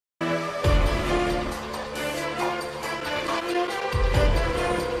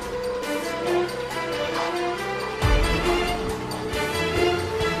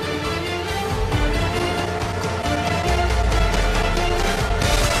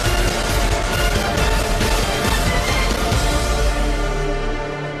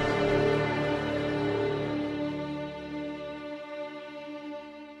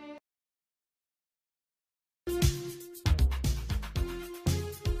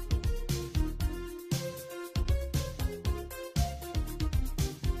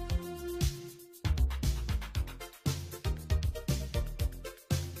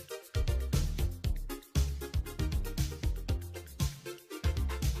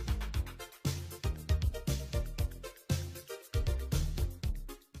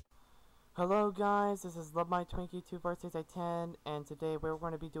Hello guys, this is LoveMyTwinkie24610, and today we're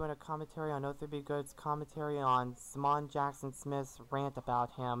going to be doing a commentary on 03bgood's commentary on Simon Jackson Smith's rant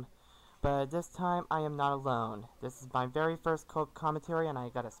about him. But this time I am not alone. This is my very first Co-Coop commentary and I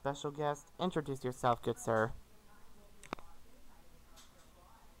got a special guest. Introduce yourself, good sir.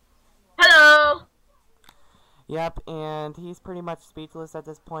 Hello! Yep, and he's pretty much speechless at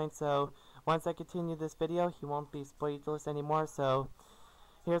this point, so once I continue this video, he won't be speechless anymore, so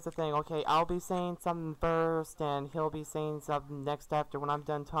here's the thing, okay, I'll be saying something first, and he'll be saying something next after when I'm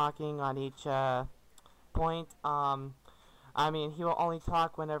done talking on each, point. I mean, he will only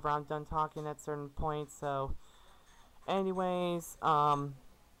talk whenever I'm done talking at certain points, so anyways, I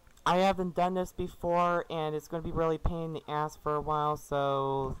haven't done this before, and it's going to be really pain in the ass for a while,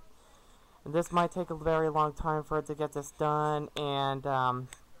 so this might take a very long time for it to get this done, and,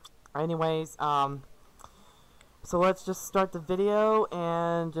 anyways, so let's just start the video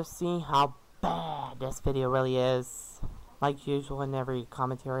and just see how bad this video really is. Like usual in every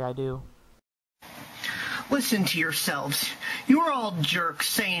commentary I do. Listen to yourselves. You're all jerks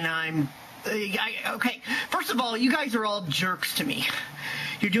saying I'm... okay, first of all, you guys are all jerks to me.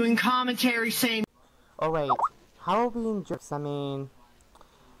 You're doing commentary saying... Oh wait, how are we being jerks? I mean,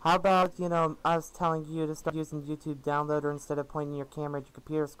 how about, you know, us telling you to start using YouTube Downloader instead of pointing your camera at your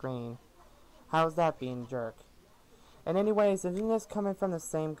computer screen? How's that being a jerk? And anyways, isn't this coming from the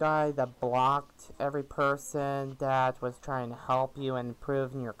same guy that blocked every person that was trying to help you and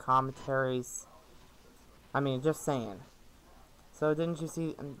improve in your commentaries? I mean, just saying. So didn't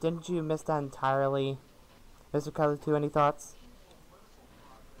you miss that entirely? Mr. Color 2, any thoughts?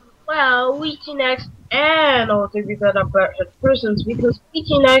 Well, WeTNX and 03bgood are bad persons because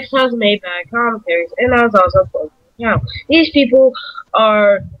WeTNX has made bad commentaries and has also posted accounts. These people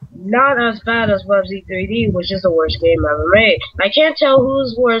are not as bad as WebZ3D, which is the worst game ever made. I can't tell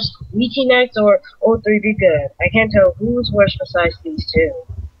who's worse, WeTNX or 03bgood. I can't tell who's worse besides these two.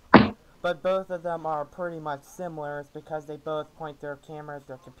 But both of them are pretty much similar. It's because they both point their camera at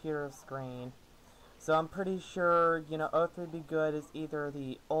their computer screen. So I'm pretty sure, you know, 03bgood is either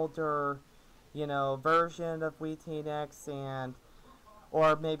the older, you know, version of WeTNX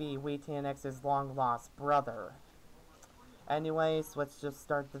or maybe WeTNX's long lost brother. Anyways, let's just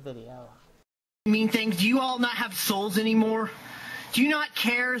start the video. Mean things. Do you all not have souls anymore? Do you not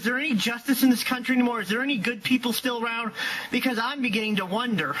care? Is there any justice in this country anymore? Is there any good people still around? Because I'm beginning to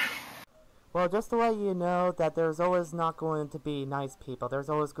wonder. Well, just to let you know that there's always not going to be nice people. There's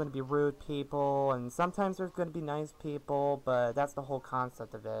always going to be rude people, and sometimes there's going to be nice people, but that's the whole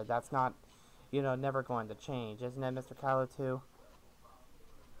concept of it. That's not, you know, never going to change, isn't it, Mr. Kylo 2?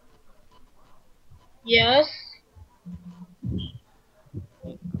 Yes?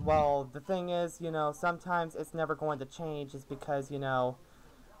 Well, the thing is, you know, sometimes it's never going to change is because, you know,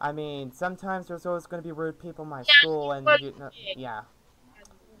 I mean, sometimes there's always going to be rude people in my school, and, yeah.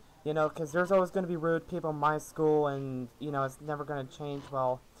 You know, because there's always going to be rude people in my school, and, you know, it's never going to change.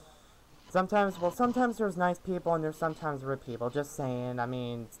 Well, sometimes there's nice people, and there's sometimes rude people. Just saying, I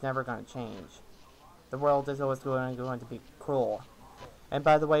mean, it's never going to change. The world is always going to be cruel. And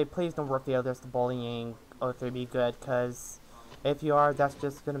by the way, please don't reveal this to bullying 03bgood, because if you are, that's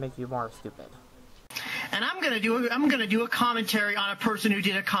just going to make you more stupid. And I'm gonna do a commentary on a person who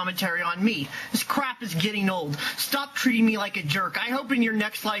did a commentary on me. This crap is getting old. Stop treating me like a jerk. I hope in your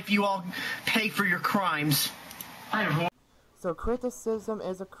next life you all pay for your crimes. So criticism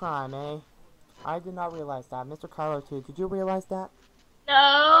is a crime, eh? I did not realize that. Mr. Carlo 2, did you realize that?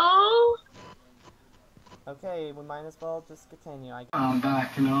 No? Okay, we might as well just continue. I'm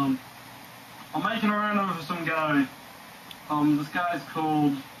back, and I'm making a run over some guy. This guy's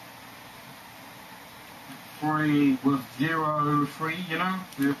called Free with 03, you know?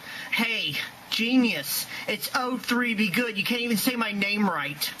 Yeah. Hey, genius. It's 03bgood. You can't even say my name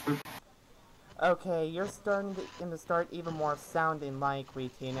right. Okay, you're starting to start even more sounding like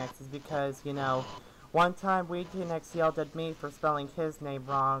WeTNX is because, you know, one time WeTNX yelled at me for spelling his name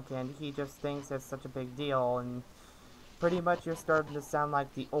wrong, and he just thinks it's such a big deal, and pretty much you're starting to sound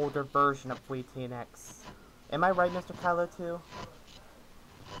like the older version of WeTNX. Am I right, Mr. Kylo 2?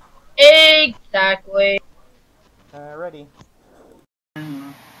 Exactly. Ready.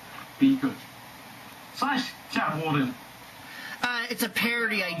 Be good. / chat warden. It's a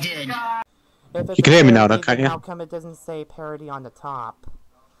parody I did. You can hear me now, though, can't you? How come it doesn't say parody on the top?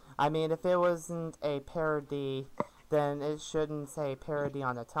 I mean, if it wasn't a parody, then it shouldn't say parody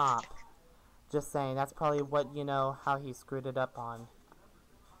on the top. Just saying, that's probably what, you know, how he screwed it up on.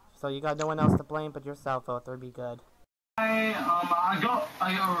 So you got no one else to blame but yourself, 03bgood. I got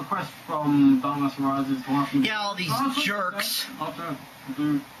a request from Darkness Rises to ask me. Yeah, all these jerks. After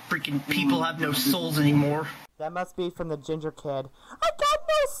do. Freaking people have no souls anymore. That must be from the Ginger Kid. I got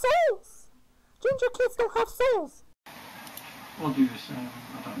no souls! Ginger kids don't have souls! We'll do this, I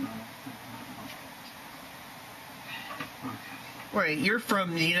don't know. Wait, you're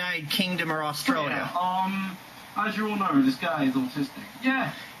from the United Kingdom or Australia? Yeah, as you all know, this guy is autistic.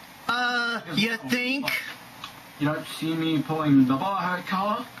 Yeah. You think? You don't see me pulling the barhead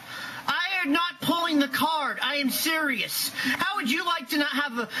card? I am not pulling the card. I am serious. How would you like to not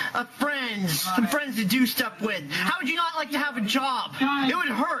have some friends to do stuff with? How would you not like to have a job? It would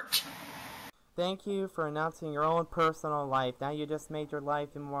hurt. Thank you for announcing your own personal life. Now you just made your life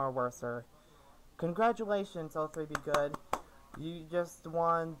even more worser. Congratulations, 03bgood. You just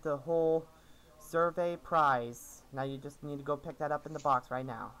won the whole survey prize. Now you just need to go pick that up in the box right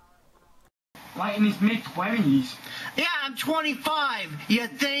now. Like in his mid-20s. Yeah, I'm 25. You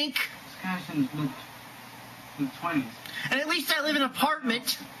think? This guy's in his mid-20s. And at least I live in an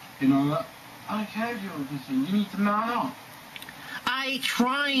apartment. You know that? I don't care if you're autistic. You need to man up. I'm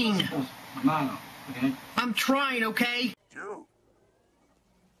trying. Man up, okay? I'm trying, okay? Do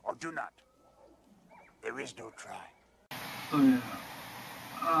or do not. There is no try. So yeah.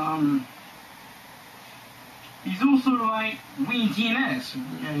 He's also like Ween TNS.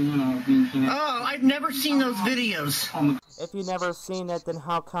 Yeah, you know, Ween TNS. Oh, I've never seen those videos. If you've never seen it, then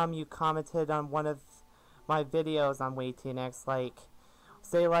how come you commented on one of my videos on WayTNX? Like,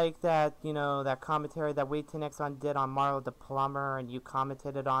 say like that, you know, that commentary that WayTNX did on Marlo the Plumber, and you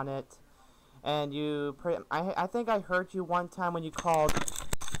commented on it. And you, I think I heard you one time when you called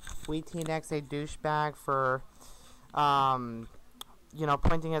WayTNX a douchebag for, you know,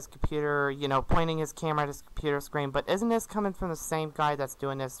 pointing his computer, you know, pointing his camera at his computer screen. But isn't this coming from the same guy that's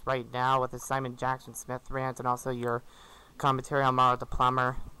doing this right now with his Simon Jackson Smith rant and also your commentary on Marlo the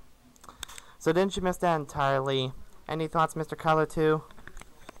Plumber? So didn't you miss that entirely? Any thoughts, Mr. Color, too?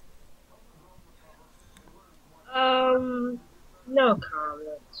 No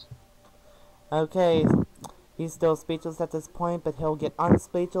comments. Okay, he's still speechless at this point, but he'll get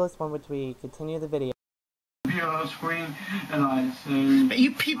unspeechless when we continue the video. Screen, and I say,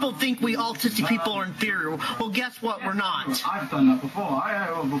 You people think we autistic people are inferior. Well, guess what? We're not. I've done that before.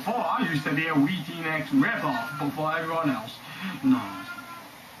 I used to be a WayTNX rip-off before everyone else. No.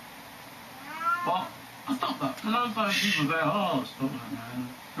 But I stopped that. And I was like, people say, oh, stop that, man.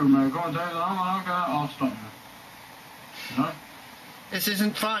 You're American, I'm like, okay, I'll stop that. You know? This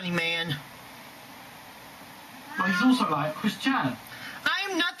isn't funny, man. But he's also like Chris Chan.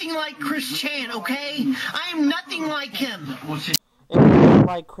 I am nothing like Chris Chan, okay? I am nothing like him. If you're not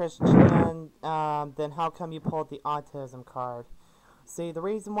like Chris Chan, then how come you pulled the autism card? See, the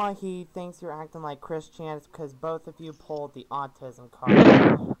reason why he thinks you're acting like Chris Chan is because both of you pulled the autism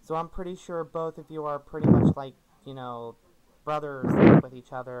card. So I'm pretty sure both of you are pretty much like, you know, brothers with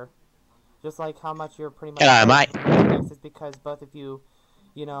each other. Just like how much you're pretty much... Hello, mate. Is because both of you,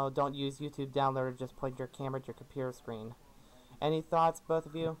 you know, don't use YouTube Downloader, just point your camera at your computer screen. Any thoughts, both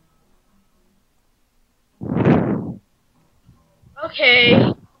of you?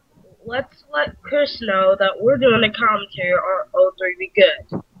 Okay, let's let Chris know that we're doing a commentary on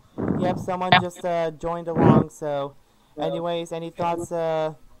 03bgood. Yep, someone just joined along, so... Anyways, any thoughts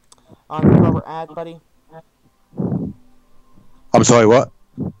on where we're at, buddy? I'm sorry, what?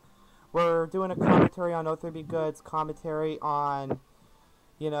 We're doing a commentary on 03bgood's commentary on,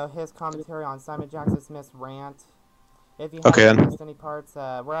 you know, his commentary on Simon Jackson Smith's rant. If you haven't missed any parts,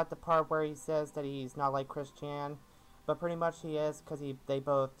 we're at the part where he says that he's not like Chris Chan, but pretty much he is because they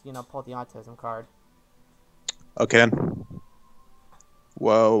both, you know, pulled the autism card. Okay then.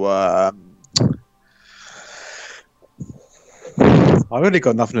 Well, I've really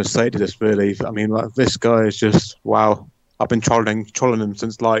got nothing to say to this, really. I mean, like, this guy is just, wow. I've been trolling him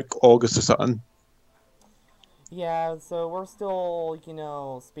since, like, August or something. Yeah, so we're still, you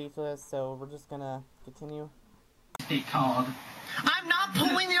know, speechless, so we're just gonna continue. Card. I'm not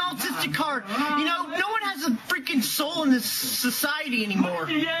pulling the autistic card. You know, no one has a freaking soul in this society anymore. What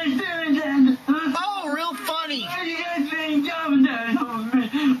are you guys doing then? Oh, real funny. What are you guys doing?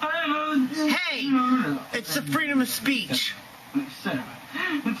 Hey, it's the freedom of speech.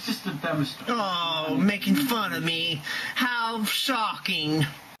 It's just a demonstration. Oh, making fun of me. How shocking.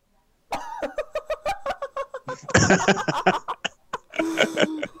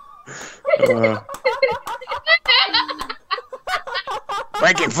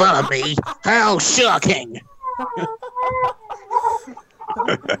 Making fun of me? How shocking!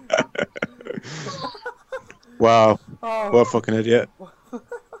 Wow. Oh. What a fucking idiot.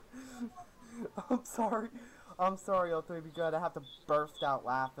 I'm sorry. I'm sorry, sorry, 03bgood. I have to burst out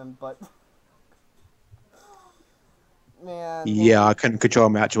laughing, but man. Yeah, I couldn't control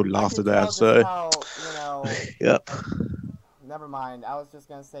my actual I laughter can there. tell just So, how, you know. yep. Never mind. I was just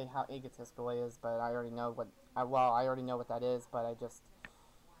gonna say how egotistical he is, but I already know what. I already know what that is, but I just.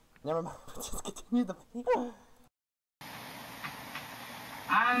 Never mind. Just continue the video.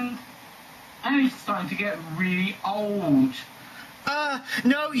 And he's starting to get really old.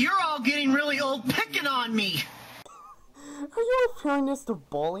 No, you're all getting really old picking on me. Are you referring this to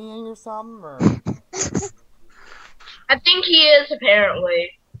bullying or something, or? I think he is,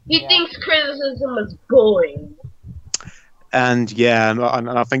 apparently. He thinks criticism is bullying. And yeah, and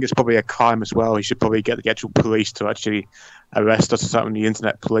I think it's probably a crime as well. He should probably get the actual police to actually arrest us or something, the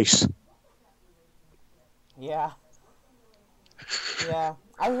internet police. Yeah. Yeah.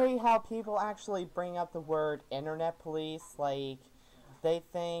 I hate how people actually bring up the word internet police. Like, they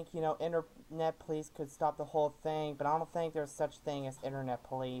think, you know, internet police could stop the whole thing, but I don't think there's such thing as internet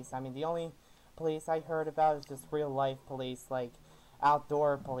police. I mean, the only police I heard about is just real life police, like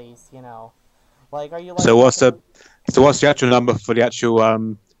outdoor police, you know. Like, are you like... So what's the actual number for the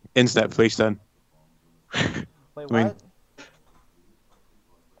actual internet police then? Wait, what? I mean,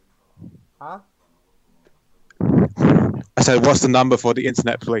 huh? I said, what's the number for the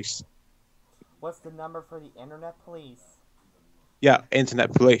internet police? What's the number for the internet police? Yeah,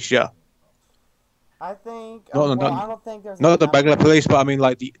 internet police. Yeah. I think. No, well, no, I don't think there's. Not the regular police, but I mean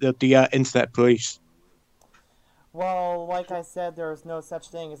like the internet police. Well, like I said, there's no such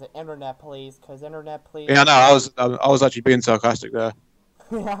thing as an internet police, because internet police... Yeah, no, I was actually being sarcastic there.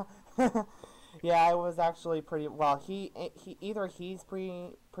 Yeah. Yeah, I was actually pretty... Well, either he's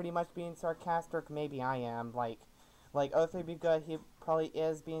pretty much being sarcastic, or maybe I am. Like 03bgood, he probably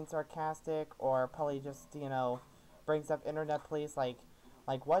is being sarcastic, or probably just, you know, brings up internet police, like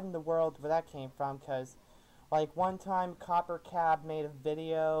what in the world where that came from, because, like, one time Copper Cab made a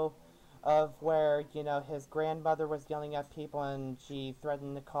video of where, you know, his grandmother was yelling at people and she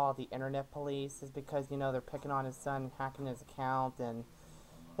threatened to call the internet police, is because, you know, they're picking on his son and hacking his account, and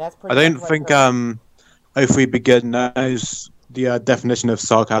that's pretty I don't much think what 03bgood knows the definition of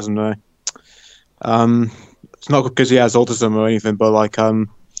sarcasm though. It's not because he has autism or anything, but like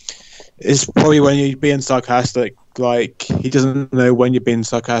it's probably when you're being sarcastic. Like, he doesn't know when you're being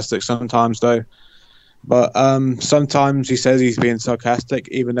sarcastic sometimes though. But sometimes he says he's being sarcastic,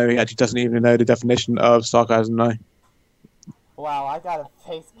 even though he actually doesn't even know the definition of sarcasm though. Wow, I got a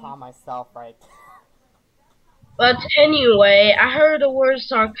facepalm myself right. But anyway, I heard the word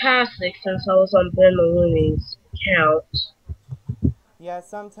sarcastic since I was on Ben Maloney's account. Yeah,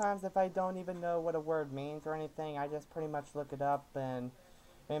 sometimes if I don't even know what a word means or anything, I just pretty much look it up, and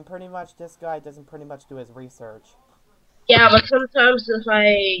pretty much this guy doesn't pretty much do his research. Yeah, but sometimes if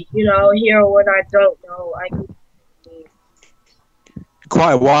I, you know, hear a word I don't know, I can...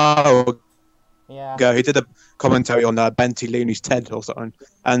 Quite a while ago, Yeah. he did a commentary on Benty Looney's TED or something.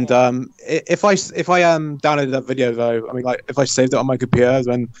 And if I downloaded that video though, I mean, like, if I saved it on my computer,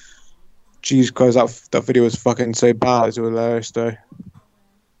 then Jesus Christ, that video was fucking so bad. It's hilarious though.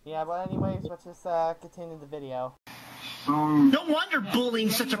 Yeah, but anyways, let's just continue the video. So... No wonder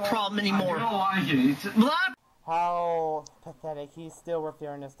bullying's such a problem anymore. I don't like it. Blah. How pathetic. He's still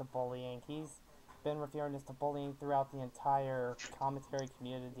referring this to bullying. He's been referring this to bullying throughout the entire commentary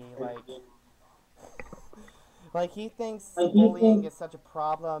community. Like he thinks bullying is such a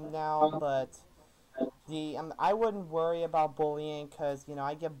problem now, but I wouldn't worry about bullying, because, you know,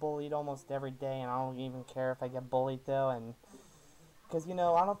 I get bullied almost every day, and I don't even care if I get bullied, though, and because, you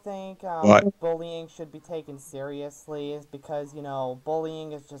know, I don't think bullying should be taken seriously, is because, you know,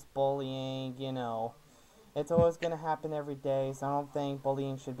 bullying is just bullying, you know. It's always going to happen every day, so I don't think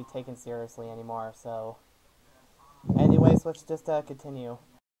bullying should be taken seriously anymore, so... Anyways, let's just continue.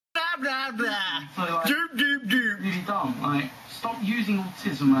 Blah, blah, blah. So, like, Doop, doop, doop. really dumb. Like, stop using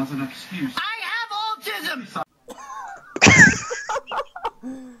autism as an excuse. I have autism!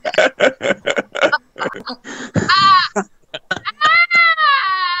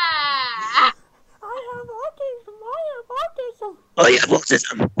 I have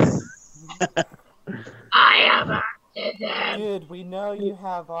autism. I have autism! Dude, we know you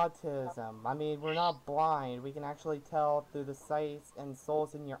have autism. I mean, we're not blind. We can actually tell through the sights and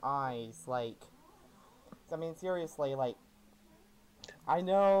souls in your eyes. Like, I mean, seriously, like, I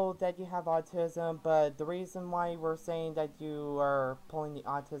know that you have autism, but the reason why we're saying that you are pulling the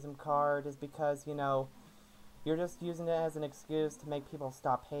autism card is because, you know, you're just using it as an excuse to make people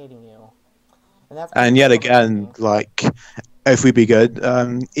stop hating you. And yet again, like,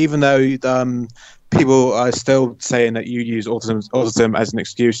 03bgood, even though people are still saying that you use autism as an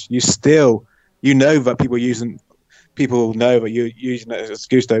excuse, you know that people using people know that you're using it as an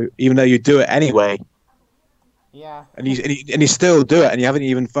excuse, though, even though you do it anyway. Yeah. And you still do it, and you haven't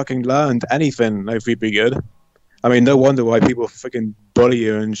even fucking learned anything. No, if you'd be good. I mean, no wonder why people fucking bully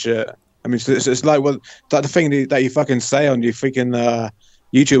you and shit. I mean, it's like, well, that the thing that you fucking say on your freaking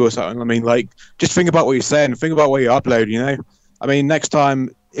YouTube or something. I mean, like, just think about what you're saying. Think about what you upload. You know. I mean, next time,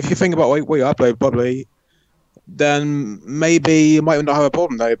 if you think about what you upload, probably, then maybe you might not have a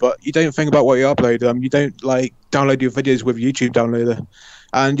problem though. But you don't think about what you upload. You don't like download your videos with YouTube downloader,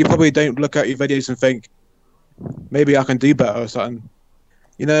 and you probably don't look at your videos and think, maybe I can do better or something.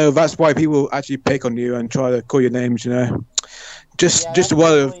 You know, that's why people actually pick on you and try to call your names. You know, just a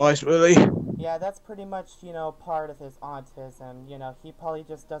word of advice, really. Yeah, that's pretty much, you know, part of his autism. You know, he probably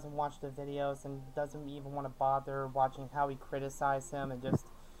just doesn't watch the videos and doesn't even want to bother watching how we criticize him and just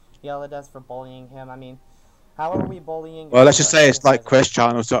yell at us for bullying him. I mean, how are we bullying? Well, let's just say it's like Chris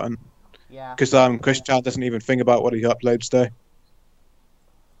Chan or something. Yeah. Because Chris Chan doesn't even think about what he uploads, though.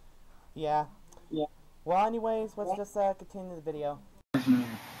 Yeah. Yeah. Well, anyways, let's just continue the video. And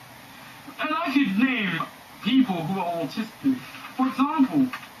I could name people who are autistic. For example,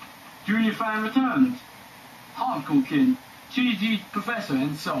 Junior Fan Returns, Hardcore Kid, Cheesy Professor,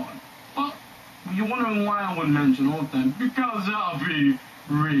 and so on. But you're wondering why I would mention all of them? Because that'll be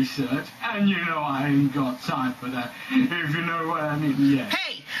research, and you know I ain't got time for that, if you know what I mean. Yeah.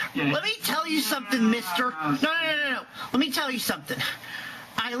 Hey, let me tell you something, mister. No. Let me tell you something.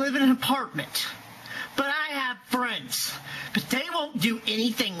 I live in an apartment. But I have friends. But they won't do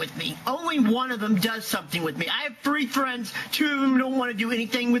anything with me. Only one of them does something with me. I have 3 friends. 2 of them don't want to do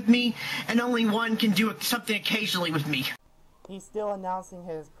anything with me. And only one can do something occasionally with me. He's still announcing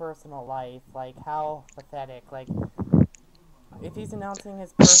his personal life. Like, how pathetic. Like, if he's announcing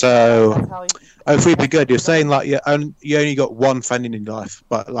his personal life, that's how he... Oh, if we'd be good, you're saying, like, you only got 1 friend in your life.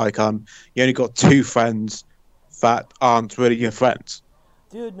 But, like, you only got 2 friends that aren't really your friends.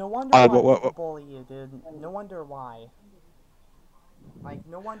 Dude, no wonder why people bully you, dude. No wonder why. Like,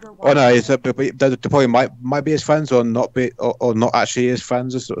 no wonder why. Oh no, they probably might be his friends or not be, or not actually his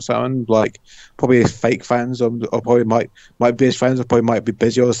friends or something. Like, probably his fake friends, or probably might be his friends, or probably might be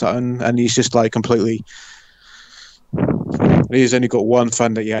busy or something. And he's just like completely. He's only got 1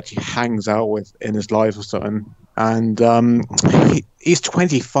 friend that he actually hangs out with in his life or something. And he's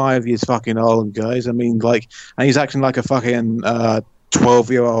 25 years fucking old, guys. I mean, like, and he's acting like a fucking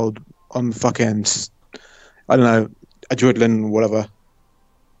 12-year-old on fucking, I don't know, adrenaline, whatever.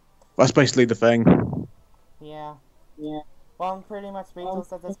 That's basically the thing. Yeah. Well, I'm pretty much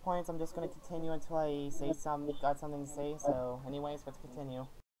speechless at this point, so I'm just going to continue until I got something to say. So, anyways, let's continue.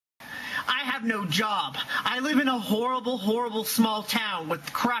 I have no job. I live in a horrible, horrible small town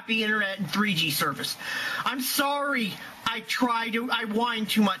with crappy internet and 3G service. I'm sorry I whine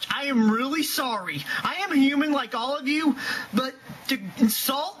too much. I am really sorry. I am human like all of you, but to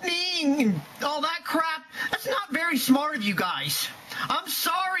insult me and all that crap, that's not very smart of you guys. I'm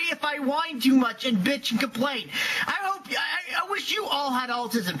sorry if I whine too much and bitch and complain. I wish you all had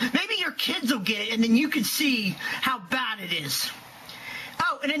autism. Maybe your kids will get it and then you can see how bad it is.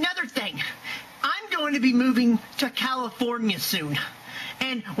 Oh, and another thing. I'm going to be moving to California soon.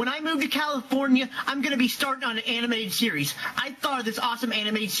 And when I move to California, I'm going to be starting on an animated series. I thought of this awesome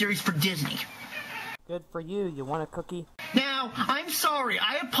animated series for Disney. Good for you. You want a cookie? Now, I'm sorry.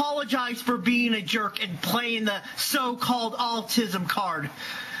 I apologize for being a jerk and playing the so-called autism card.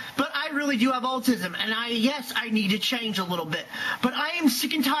 But I really do have autism, and yes, I need to change a little bit. But I am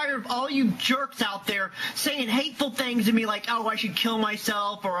sick and tired of all you jerks out there saying hateful things to me like, oh, I should kill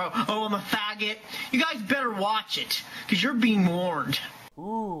myself, or, oh, I'm a faggot. You guys better watch it, because you're being warned.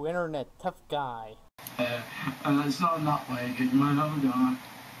 Ooh, internet, tough guy. It's not in that way, you might have a guy.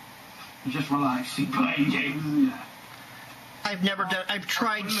 Just relaxing, playing games, yeah. I've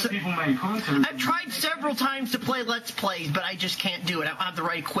tried several times to play Let's Plays, but I just can't do it. I don't have the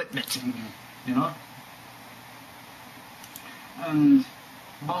right equipment. You know?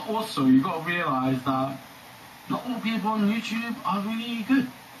 But also, you've got to realise that not all people on YouTube are really good.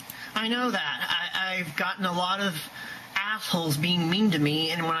 I know that. I've gotten a lot of assholes being mean to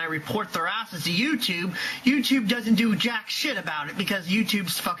me, and when I report their asses to YouTube, YouTube doesn't do jack shit about it because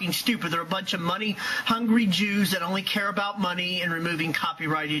YouTube's fucking stupid. They're a bunch of money-hungry Jews that only care about money and removing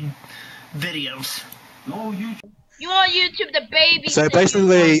copyrighted videos. No, YouTube. You want YouTube to baby? So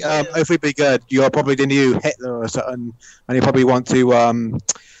basically, if we be good, you're probably the new Hitler or something, and you probably want to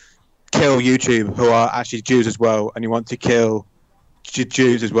kill YouTube, who are actually Jews as well, and you want to kill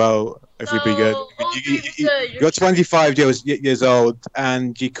Jews as well. If we'd be good, you're 25 years old,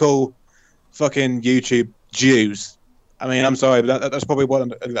 and you call fucking YouTube Jews, I mean, I'm sorry, but that's probably what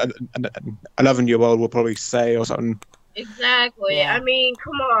an 11-year-old will probably say or something. Exactly. Yeah. I mean,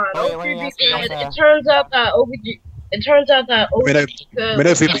 come on. Wait, let me ask you guys It turns out that I mean,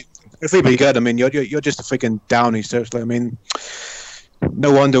 OBG if we be good, I mean, you're just a freaking downy, seriously. I mean,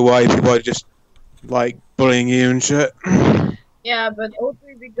 no wonder why people are just like bullying you and shit. yeah, but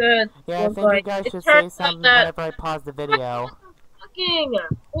 03 be good. Yeah, I was think like, you guys it should turns say out something that whenever I pause the video. fucking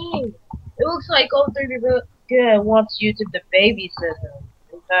thing. It looks like 03 be good wants YouTube to babysit him.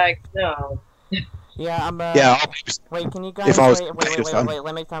 In fact, no. Yeah, Yeah. Wait, can you If guys I was wait,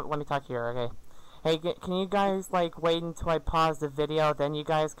 let me talk here, okay? Hey, can you guys, like, wait until I pause the video, then you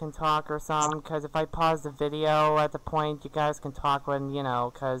guys can talk or something? Because if I pause the video at the point, you guys can talk when, you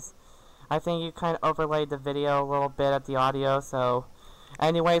know, because I think you kind of overlaid the video a little bit at the audio, so...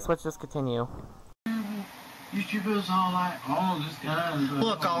 Anyways, let's just continue. YouTubers are like, oh, this guy.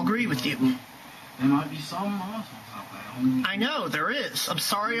 Look, I'll agree with you. There might be some assholes out there. I know, there is. I'm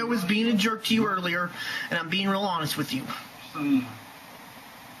sorry I was being a jerk to you earlier, and I'm being real honest with you. So, yeah.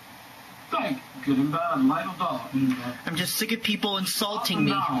 Think, good and bad, light or dark. I'm just sick of people insulting Up and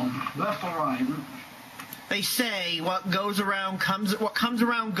me. down, left or right. They say what comes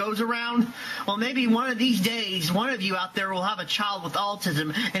around goes around. Well, maybe one of these days, one of you out there will have a child with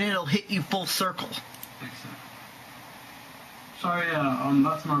autism, and it'll hit you full circle. Excellent. So yeah,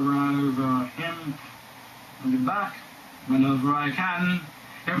 that's my rant over him. I'll be back whenever I can.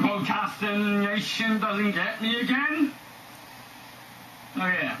 If podcasting nation doesn't get me again. Oh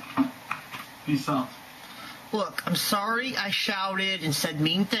yeah. Peace out. Look, I'm sorry I shouted and said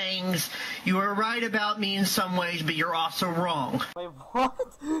mean things. You were right about me in some ways, but you're also wrong. Wait, what?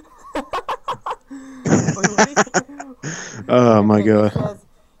 Oh my god.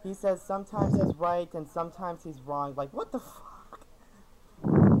 He says sometimes he's right and sometimes he's wrong. Like, what the fuck?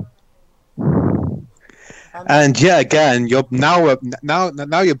 And yeah, again, you're now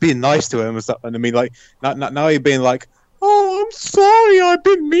you're being nice to him or something. I mean, like now you're being like, oh, I'm sorry, I've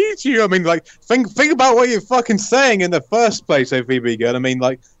been mean to you. I mean, like, think about what you're fucking saying in the first place, OVB Good. I mean,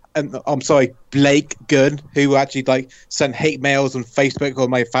 like, and I'm sorry, Blake Good, who actually like sent hate mails on Facebook or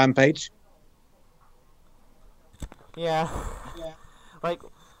my fan page. Yeah. Like,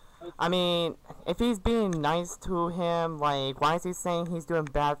 I mean, if he's being nice to him, like, why is he saying he's doing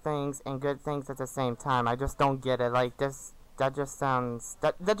bad things and good things at the same time? I just don't get it. Like, that just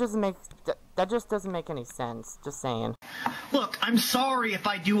doesn't make any sense. Just saying. Look, I'm sorry if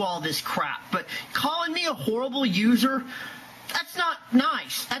I do all this crap, but calling me a horrible user, that's not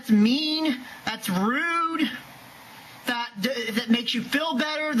nice. That's mean. That's rude. That makes you feel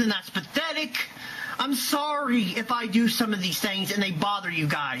better, then that's pathetic. I'm sorry if I do some of these things and they bother you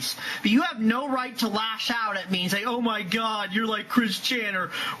guys. But you have no right to lash out at me and say, oh my god, you're like Chris Chan or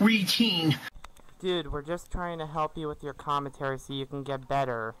Wee Teen. Dude, we're just trying to help you with your commentary so you can get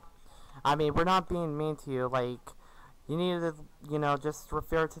better. I mean, we're not being mean to you. Like, you need to, you know, just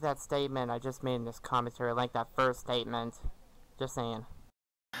refer to that statement I just made in this commentary, like that first statement. Just saying.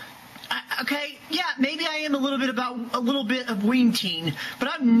 Okay, yeah, maybe I am a little bit of Ween Teen, but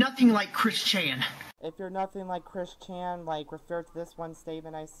I'm nothing like Chris Chan. If you're nothing like Chris Chan, like, refer to this one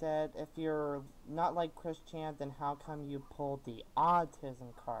statement I said. If you're not like Chris Chan, then how come you pulled the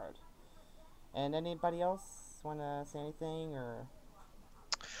autism card? And anybody else want to say anything, or?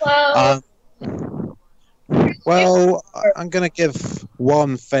 Well, I'm going to give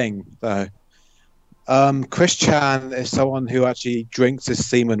one thing, though. Chris Chan is someone who actually drinks his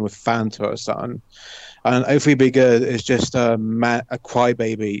semen with Fanta or something. And OVB Good is just a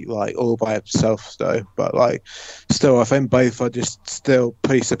crybaby, like, all by himself, though. But, like, still, I think both are just still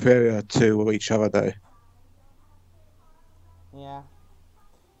pretty superior to each other, though. Yeah.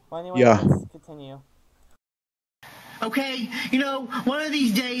 Well, anyway, yeah. Let's continue. Okay, you know, one of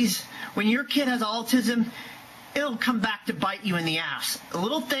these days, when your kid has autism, it'll come back to bite you in the ass. A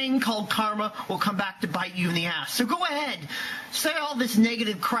little thing called karma will come back to bite you in the ass. So go ahead, say all this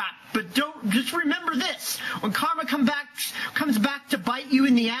negative crap, but just remember this. When karma comes back to bite you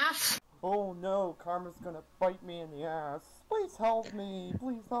in the ass. Oh no, karma's gonna bite me in the ass. Please help me,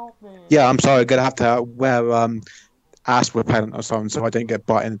 please help me. Yeah, I'm sorry, I'm gonna have to wear ass repellent or something so I don't get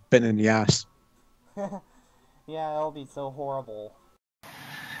bitten in the ass. Yeah, that'll be so horrible.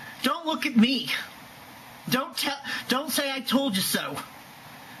 Don't look at me. Don't say I told you so.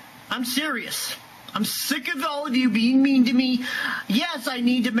 I'm serious. I'm sick of all of you being mean to me. Yes, I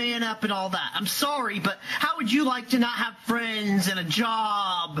need to man up and all that. I'm sorry, but how would you like to not have friends and a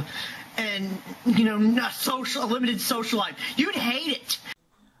job and, you know, a limited social life? You'd hate it.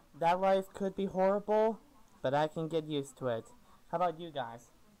 That life could be horrible, but I can get used to it. How about you guys?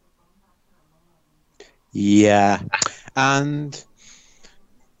 Yeah. And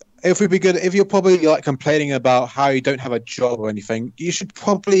if we'd be good, if you're probably like complaining about how you don't have a job or anything, you should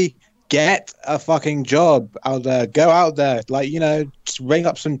probably get a fucking job out there. Go out there, like, you know, just ring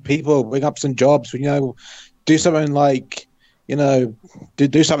up some people, ring up some jobs. You know, do something like, you know,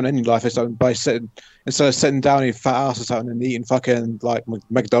 do something in your life or something by sitting instead of sitting down in your fat ass or something and eating fucking like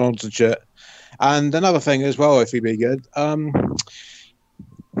McDonald's and shit. And another thing as well, if you'd be good,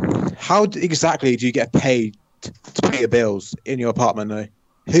 how exactly do you get paid to pay your bills in your apartment though?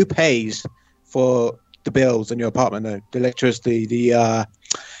 Who pays for the bills in your apartment though? The electricity, the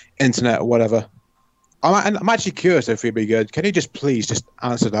internet, or whatever. I'm actually curious if you'd be good. Can you just please just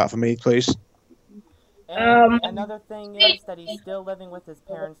answer that for me, please? And another thing is that he's still living with his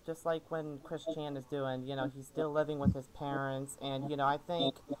parents, just like when Chris Chan is doing. You know, he's still living with his parents, and you know,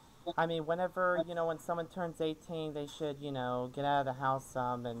 I mean, whenever, you know, when someone turns 18, they should, you know, get out of the house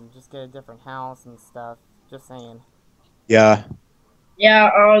some and just get a different house and stuff. Just saying. Yeah. Yeah,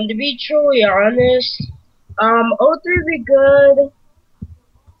 to be truly honest, 03 Be Good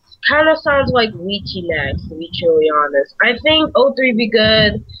kind of sounds like Weetie Next, to be truly honest. I think 03 Be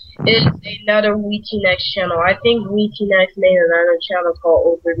Good is another Weetie Next channel. I think Weetie Next made another channel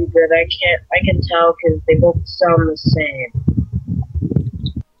called 03 Be Good. I can tell because they both sound the same.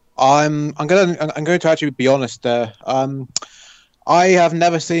 I'm going to actually be honest there. I have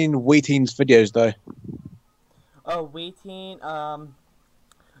never seen Wheateen's videos though. Oh, Wheateen,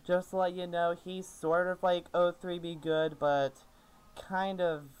 just to let you know, he's sort of like 03 Be Good, but kind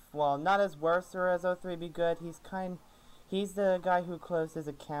of, well, not as worse as 03 Be Good. He's the guy who closed his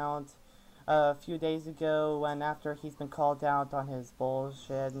account a few days ago, and after he's been called out on his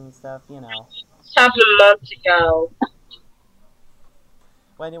bullshit and stuff, you know. This happened months ago.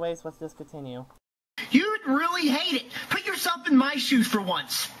 Well, anyways, let's just continue. You would really hate it. Put yourself in my shoes for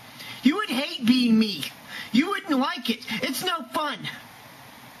once. You would hate being me. You wouldn't like it. It's no fun.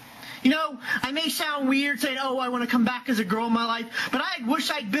 You know, I may sound weird saying, oh, I want to come back as a girl in my life, but I wish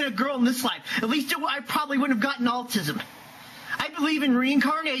I'd been a girl in this life. At least I probably wouldn't have gotten autism. I believe in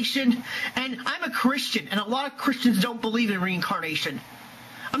reincarnation, and I'm a Christian, and a lot of Christians don't believe in reincarnation.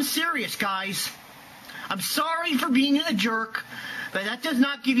 I'm serious, guys. I'm sorry for being a jerk, but that does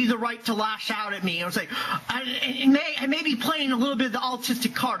not give you the right to lash out at me and say, I may be playing a little bit of the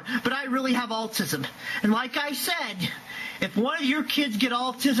autistic card, but I really have autism. And like I said, if one of your kids get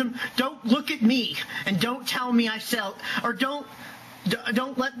autism, don't look at me and don't tell me I sell, or don't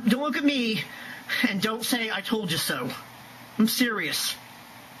look at me and don't say I told you so. I'm serious.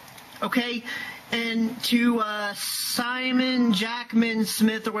 Okay? And to Simon Jackman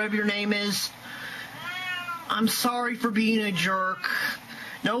Smith, or whatever your name is, I'm sorry for being a jerk.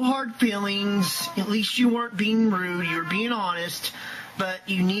 No hard feelings. At least you weren't being rude. You were being honest. But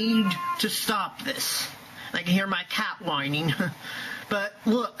you need to stop this. I can hear my cat whining. But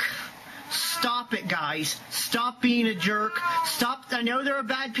look, stop it, guys. Stop being a jerk. Stop. I know there are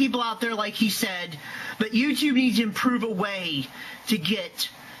bad people out there, like he said, but YouTube needs to improve a way to get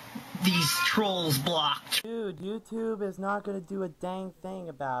these trolls blocked. Dude, YouTube is not going to do a dang thing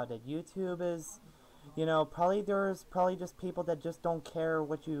about it. YouTube is, you know, there's probably just people that just don't care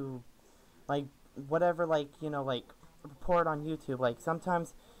what you, like, whatever, like, you know, like, report on YouTube. Like,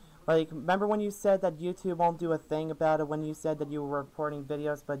 sometimes, like, remember when you said that YouTube won't do a thing about it, when you said that you were reporting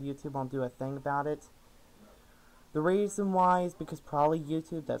videos but YouTube won't do a thing about it? The reason why is because probably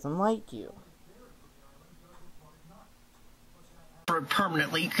YouTube doesn't like you.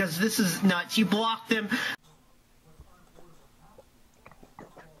 Permanently, because this is nuts. You block them.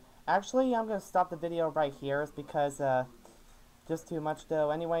 Actually, I'm going to stop the video right here. It's because, just too much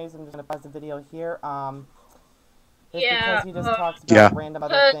though. Anyways, I'm just going to pause the video here. It's because he just talks about random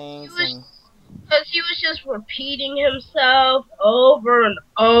other things. Because he was just repeating himself over and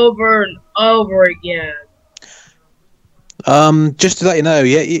over and over again. Just to let you know,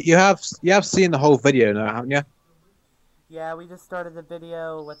 you have seen the whole video now, haven't you? Yeah, we just started the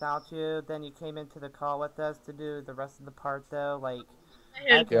video without you. Then you came into the call with us to do the rest of the part, though. Like,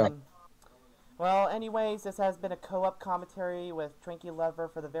 Well, anyways, this has been a co-op commentary with Trinky Lover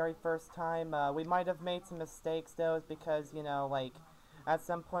for the very first time. We might have made some mistakes, though, is because, you know, like, at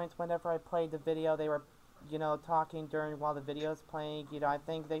some point, whenever I played the video, they were, you know, talking while the video's playing. You know, I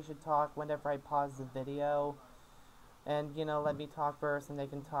think they should talk whenever I pause the video. And, you know, let me talk first and they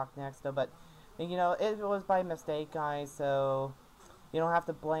can talk next, though. But, you know, it was by mistake, guys, so you don't have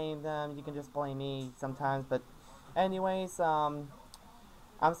to blame them. You can just blame me sometimes. But, anyways, I'm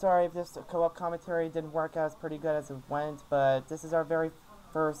sorry if this co-op commentary didn't work out as pretty good as it went, but this is our very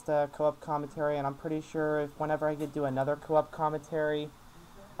first co-op commentary, and I'm pretty sure whenever I could do another co-op commentary,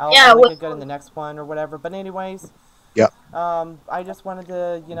 I'll make it good in the next one or whatever. But anyways, Yeah. I just wanted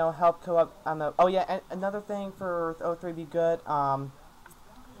to, you know, help Co-Op on the. Oh yeah, and another thing for 03bgood.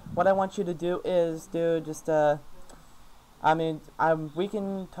 What I want you to do is just I mean, we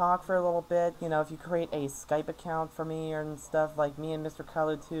can talk for a little bit. You know, if you create a Skype account for me and stuff, like me and Mr.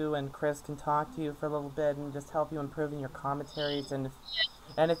 Color too, and Chris can talk to you for a little bit and just help you improve in your commentaries. And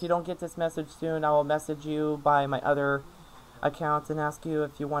if you don't get this message soon, I will message you by my other accounts and ask you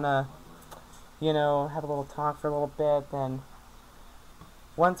if you want to, you know, have a little talk for a little bit. Then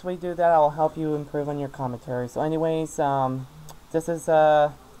once we do that, I'll help you improve on your commentary. So, anyways, this is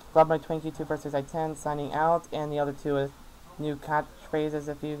Love My Twinkie 2 versus I-10 signing out, and the other two is new catchphrases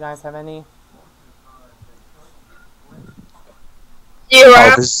if you guys have any. See you Oh,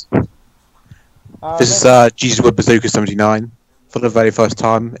 around. this is Jesus with Bazooka 79 for the very first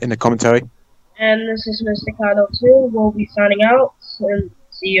time in the commentary. And this is Mr. Kado 2. We'll be signing out and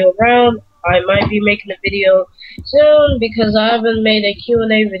see you around. I might be making a video soon because I haven't made a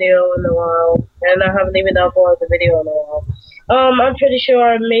Q&A video in a while, and I haven't even uploaded the video in a while. I'm pretty sure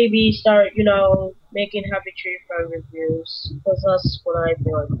I maybe start, you know, making Happy Tree Friend reviews because that's what I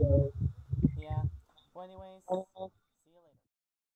feel like doing.